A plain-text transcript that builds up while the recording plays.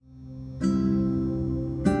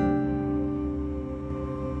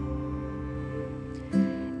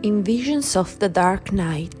In visions of the dark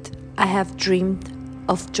night, I have dreamed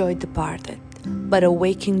of joy departed, but a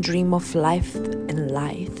waking dream of life and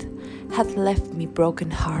light hath left me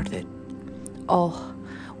broken-hearted. Oh,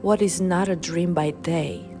 what is not a dream by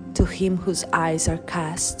day to him whose eyes are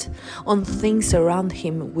cast on things around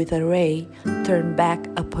him with a ray turned back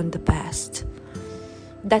upon the past?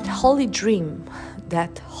 That holy dream,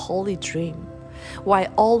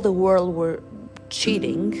 while all the world were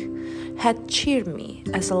cheating, had cheered me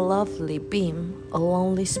as a lovely beam, a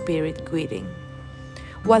lonely spirit greeting.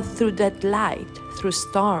 What through that light, through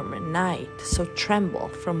storm and night, so tremble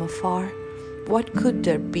from afar? What could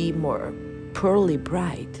there be more pearly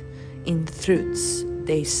bright in truth's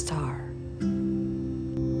day star?